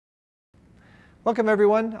Welcome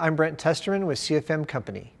everyone, I'm Brent Testerman with CFM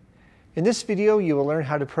Company. In this video you will learn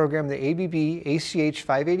how to program the ABB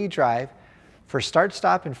ACH580 drive for start,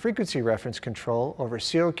 stop, and frequency reference control over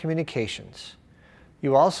serial communications. You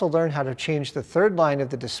will also learn how to change the third line of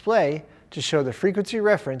the display to show the frequency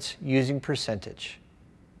reference using percentage.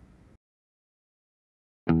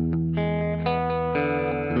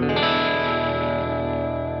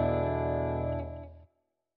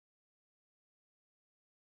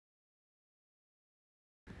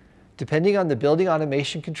 Depending on the building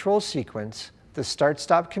automation control sequence, the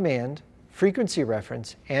start-stop command, frequency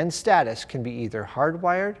reference, and status can be either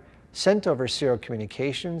hardwired, sent over serial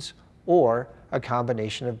communications, or a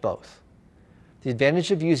combination of both. The advantage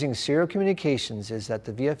of using serial communications is that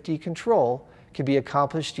the VFD control can be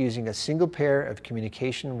accomplished using a single pair of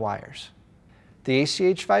communication wires. The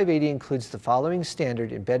ACH580 includes the following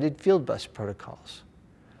standard embedded field bus protocols: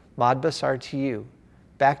 Modbus RTU,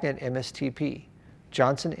 BACnet MSTP,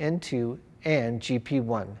 Johnson N2, and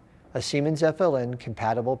GP1, a Siemens FLN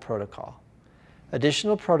compatible protocol.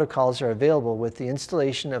 Additional protocols are available with the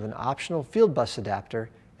installation of an optional field bus adapter,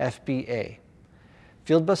 FBA.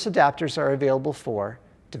 Field bus adapters are available for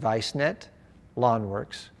DeviceNet,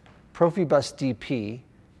 LawnWorks, Profibus DP,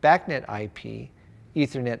 BACnet IP,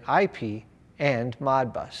 Ethernet IP, and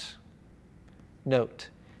Modbus. Note: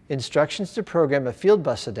 instructions to program a field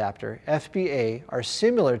bus adapter, FBA, are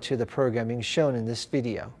similar to the programming shown in this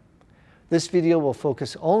video. This video will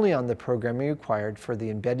focus only on the programming required for the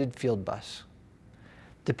embedded field bus.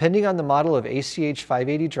 Depending on the model of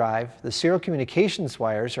ACH580 drive, the serial communications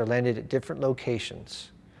wires are landed at different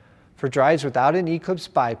locations. For drives without an Eclipse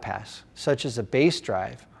bypass, such as a base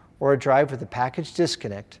drive or a drive with a package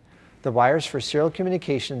disconnect, the wires for serial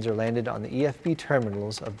communications are landed on the EFB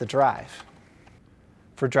terminals of the drive.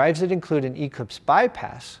 For drives that include an Eclipse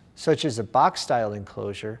bypass, such as a box-style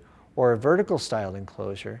enclosure or a vertical-style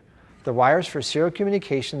enclosure, the wires for serial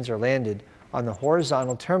communications are landed on the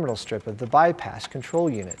horizontal terminal strip of the bypass control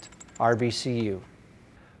unit, RBCU.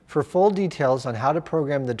 For full details on how to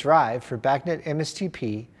program the drive for BACnet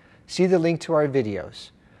MSTP, see the link to our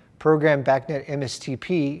videos: Program BACnet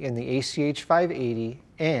MSTP in the ACH580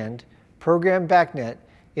 and Program BACnet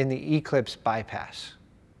in the Eclipse bypass.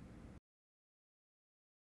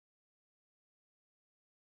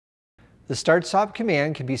 The start-stop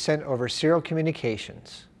command can be sent over serial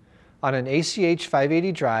communications. On an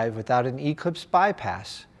ACH580 drive without an Eclipse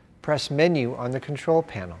bypass, press Menu on the control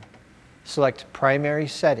panel. Select Primary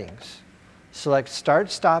Settings. Select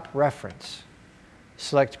Start-Stop Reference.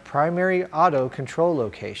 Select Primary Auto Control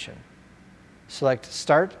Location. Select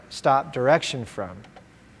Start-Stop Direction From.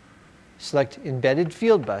 Select Embedded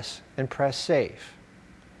Field Bus and press Save.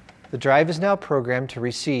 The drive is now programmed to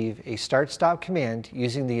receive a start-stop command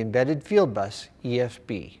using the embedded field bus,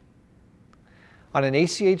 EFB. On an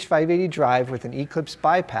ACH580 drive with an Eclipse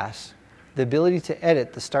bypass, the ability to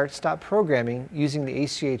edit the start-stop programming using the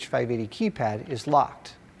ACH580 keypad is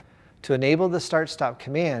locked. To enable the start-stop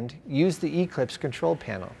command, use the Eclipse control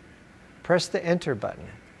panel. Press the Enter button.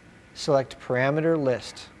 Select Parameter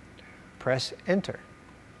List. Press Enter.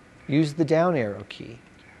 Use the down arrow key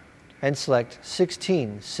and select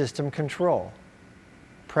 16 System Control.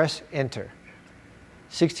 Press Enter.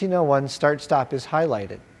 1601 Start Stop is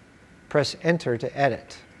highlighted. Press Enter to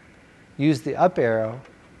edit. Use the up arrow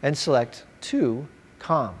and select 2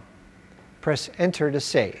 Comm. Press Enter to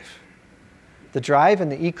save. The drive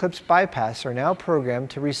and the Eclipse bypass are now programmed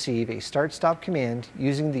to receive a start-stop command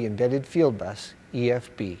using the embedded field bus,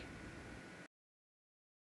 EFB.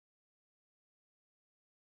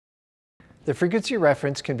 The frequency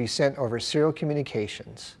reference can be sent over serial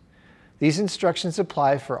communications. These instructions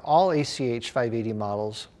apply for all ACH580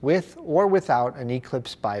 models with or without an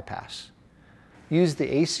Eclipse bypass. Use the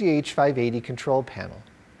ACH580 control panel.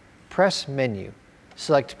 Press Menu.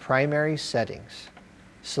 Select Primary Settings.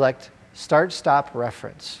 Select Start-Stop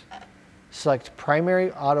Reference. Select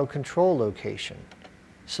Primary Auto Control Location.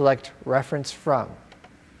 Select Reference From.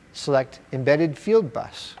 Select Embedded Field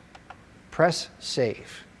Bus. Press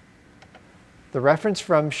Save. The reference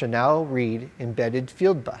from should now read Embedded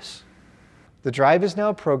Field Bus. The drive is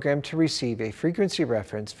now programmed to receive a frequency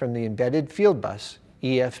reference from the Embedded Field Bus,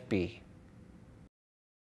 EFB.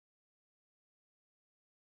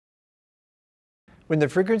 When the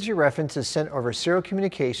frequency reference is sent over serial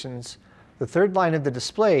communications, the third line of the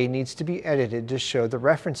display needs to be edited to show the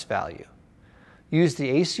reference value. Use the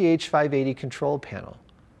ACH580 control panel.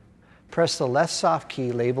 Press the left soft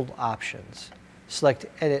key labeled Options. Select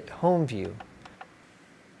Edit Home View.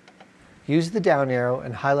 Use the down arrow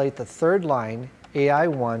and highlight the third line,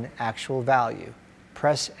 AI1 Actual Value.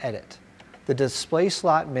 Press Edit. The display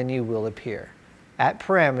slot menu will appear. At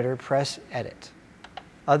parameter, press Edit.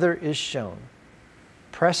 Other is shown.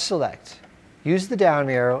 Press Select. Use the down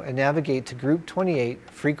arrow and navigate to Group 28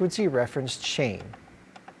 Frequency Reference Chain.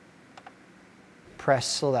 Press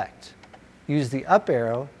Select. Use the up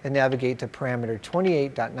arrow and navigate to parameter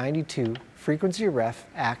 28.92 Frequency Ref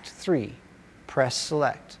Act 3. Press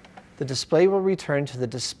Select. The display will return to the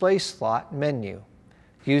Display Slot menu.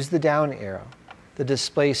 Use the down arrow. The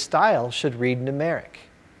display style should read numeric.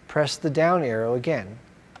 Press the down arrow again.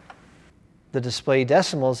 The display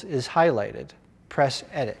decimals is highlighted. Press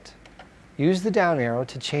Edit. Use the down arrow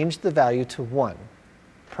to change the value to 1.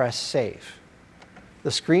 Press Save.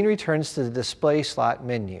 The screen returns to the Display Slot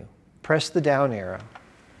menu. Press the down arrow.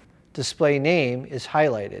 Display name is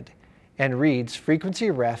highlighted and reads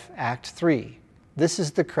Frequency Ref Act 3. This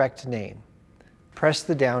is the correct name. Press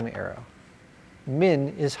the down arrow. Min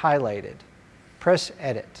is highlighted. Press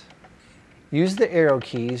Edit. Use the arrow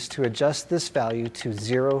keys to adjust this value to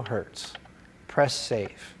 0 Hz. Press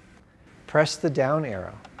Save. Press the down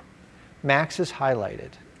arrow. Max is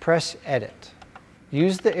highlighted. Press Edit.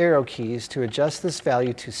 Use the arrow keys to adjust this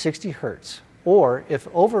value to 60 Hz, or if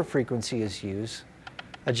over frequency is used,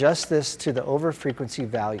 adjust this to the over frequency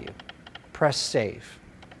value. Press Save.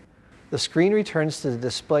 The screen returns to the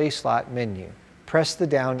Display Slot menu. Press the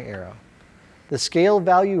down arrow. The Scale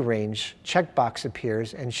Value Range checkbox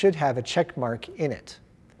appears and should have a check mark in it.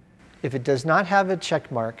 If it does not have a check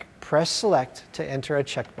mark, press Select to enter a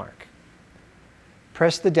check mark.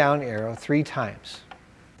 Press the down arrow 3 times.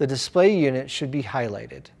 The display unit should be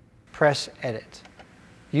highlighted. Press Edit.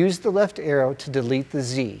 Use the left arrow to delete the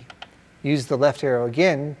Z. Use the left arrow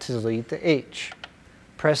again to delete the H.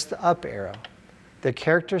 Press the up arrow. The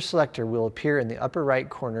character selector will appear in the upper right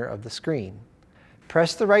corner of the screen.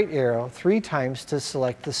 Press the right arrow 3 times to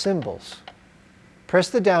select the symbols. Press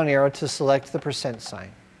the down arrow to select the %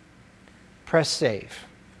 sign. Press Save.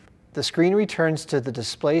 The screen returns to the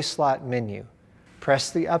Display Slot menu. Press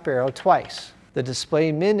the up arrow twice. The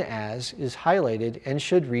Display Min As is highlighted and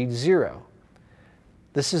should read 0.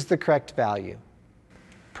 This is the correct value.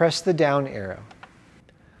 Press the down arrow.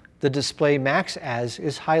 The Display Max As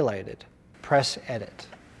is highlighted. Press Edit.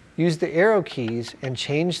 Use the arrow keys and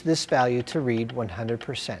change this value to read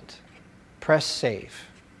 100%. Press Save.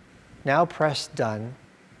 Now press Done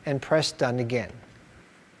and press Done again.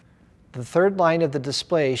 The third line of the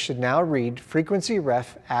display should now read Frequency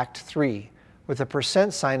Ref Act 3 with a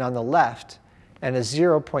 % sign on the left and a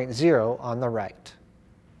 0.0 on the right.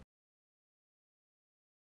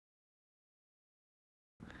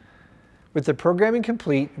 With the programming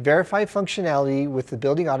complete, verify functionality with the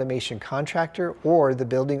building automation contractor or the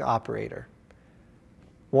building operator.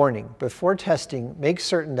 Warning: before testing, make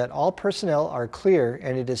certain that all personnel are clear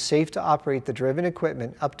and it is safe to operate the driven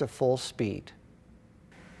equipment up to full speed.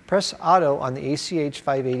 Press Auto on the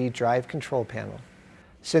ACH580 drive control panel.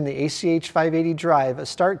 Send the ACH580 drive a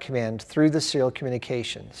start command through the serial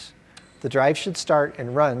communications. The drive should start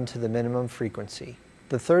and run to the minimum frequency.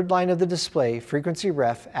 The third line of the display, Frequency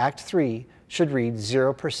Ref Act 3, should read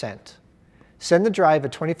 0%. Send the drive a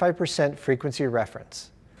 25% frequency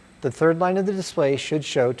reference. The third line of the display should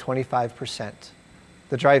show 25%.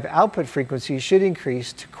 The drive output frequency should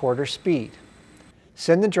increase to quarter speed.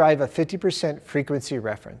 Send the drive a 50% frequency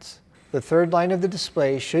reference. The third line of the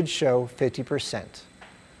display should show 50%.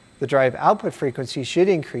 The drive output frequency should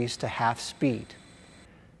increase to half speed.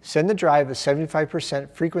 Send the drive a 75%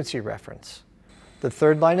 frequency reference. The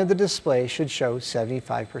third line of the display should show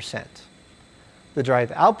 75%. The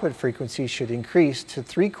drive output frequency should increase to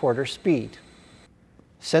 3/4 speed.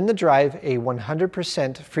 Send the drive a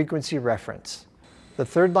 100% frequency reference. The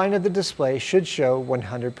third line of the display should show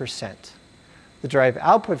 100%. The drive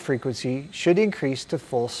output frequency should increase to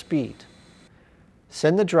full speed.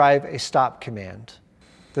 Send the drive a stop command.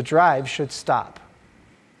 The drive should stop.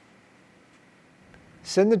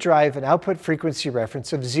 Send the drive an output frequency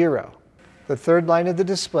reference of 0. The third line of the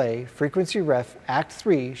display, Frequency Ref Act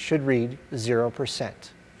 3, should read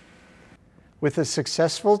 0%. With a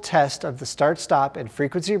successful test of the start-stop and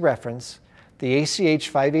frequency reference, the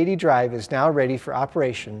ACH580 drive is now ready for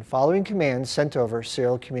operation following commands sent over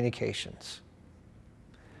serial communications.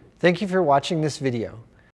 Thank you for watching this video.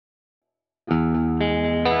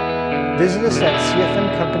 Visit us at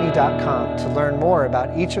cfmcompany.com to learn more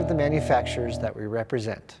about each of the manufacturers that we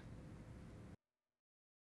represent.